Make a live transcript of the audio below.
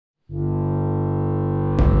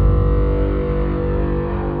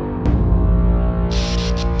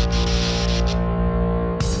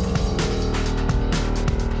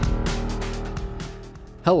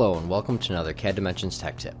Hello and welcome to another CADimensions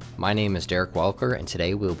Tech Tip. My name is Derek Welker and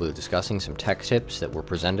today we'll be discussing some tech tips that were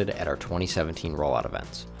presented at our 2017 Rollout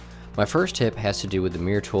events. My first tip has to do with the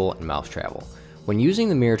mirror tool and mouse travel. When using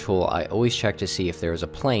the mirror tool, I always check to see if there is a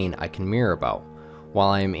plane I can mirror about. While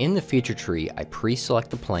I am in the feature tree, I pre-select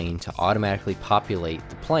the plane to automatically populate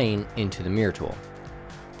the plane into the mirror tool.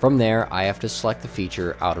 From there, I have to select the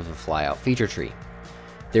feature out of the flyout feature tree.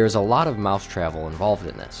 There is a lot of mouse travel involved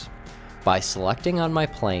in this. By selecting on my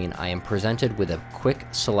plane, I am presented with a quick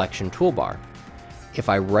selection toolbar. If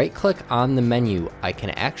I right-click on the menu, I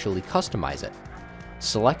can actually customize it.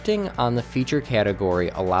 Selecting on the feature category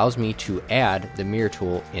allows me to add the mirror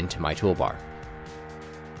tool into my toolbar.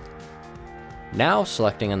 Now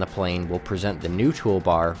selecting on the plane will present the new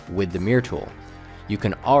toolbar with the mirror tool. You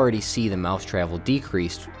can already see the mouse travel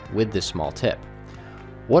decreased with this small tip.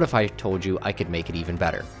 What if I told you I could make it even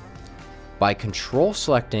better? By control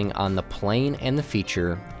selecting on the plane and the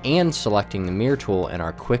feature and selecting the mirror tool in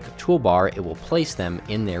our quick toolbar, it will place them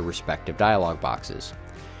in their respective dialog boxes.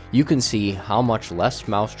 You can see how much less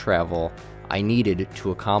mouse travel I needed to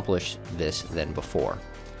accomplish this than before.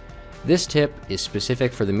 This tip is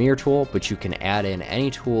specific for the mirror tool, but you can add in any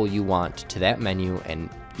tool you want to that menu and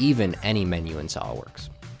even any menu in SOLIDWORKS.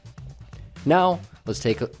 Now, let's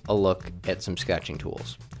take a look at some sketching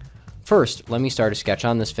tools. First, let me start a sketch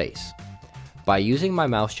on this face. By using my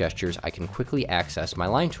mouse gestures, I can quickly access my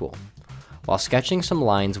line tool. While sketching some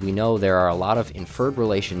lines, we know there are a lot of inferred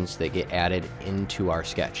relations that get added into our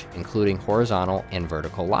sketch, including horizontal and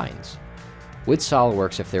vertical lines. With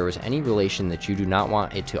SOLIDWORKS, if there is any relation that you do not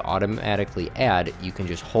want it to automatically add, you can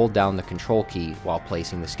just hold down the control key while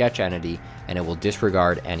placing the sketch entity and it will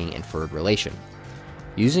disregard any inferred relation.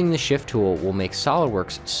 Using the shift tool will make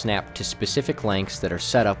SOLIDWORKS snap to specific lengths that are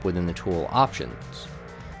set up within the tool options.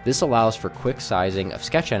 This allows for quick sizing of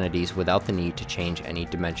sketch entities without the need to change any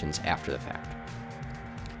dimensions after the fact.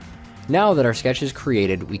 Now that our sketch is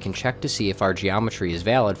created, we can check to see if our geometry is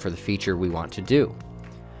valid for the feature we want to do.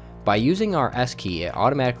 By using our S key, it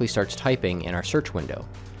automatically starts typing in our search window.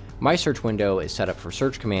 My search window is set up for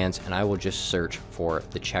search commands and I will just search for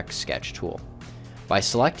the Check Sketch tool. By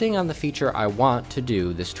selecting on the feature I want to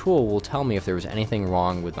do, this tool will tell me if there was anything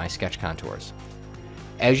wrong with my sketch contours.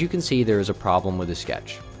 As you can see, there is a problem with the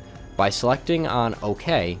sketch. By selecting on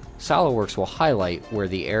OK, SOLIDWORKS will highlight where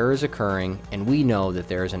the error is occurring and we know that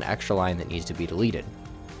there is an extra line that needs to be deleted.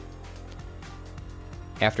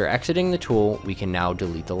 After exiting the tool, we can now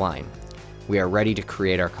delete the line. We are ready to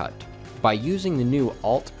create our cut. By using the new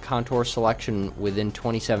Alt Contour selection within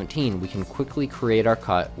 2017, we can quickly create our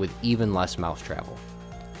cut with even less mouse travel.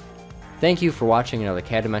 Thank you for watching another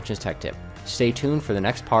CADimensions Tech Tip. Stay tuned for the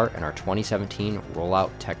next part in our 2017 Rollout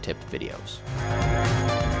Tech Tip videos.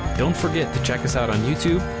 Don't forget to check us out on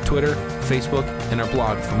YouTube, Twitter, Facebook, and our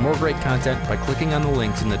blog for more great content by clicking on the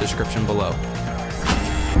links in the description below.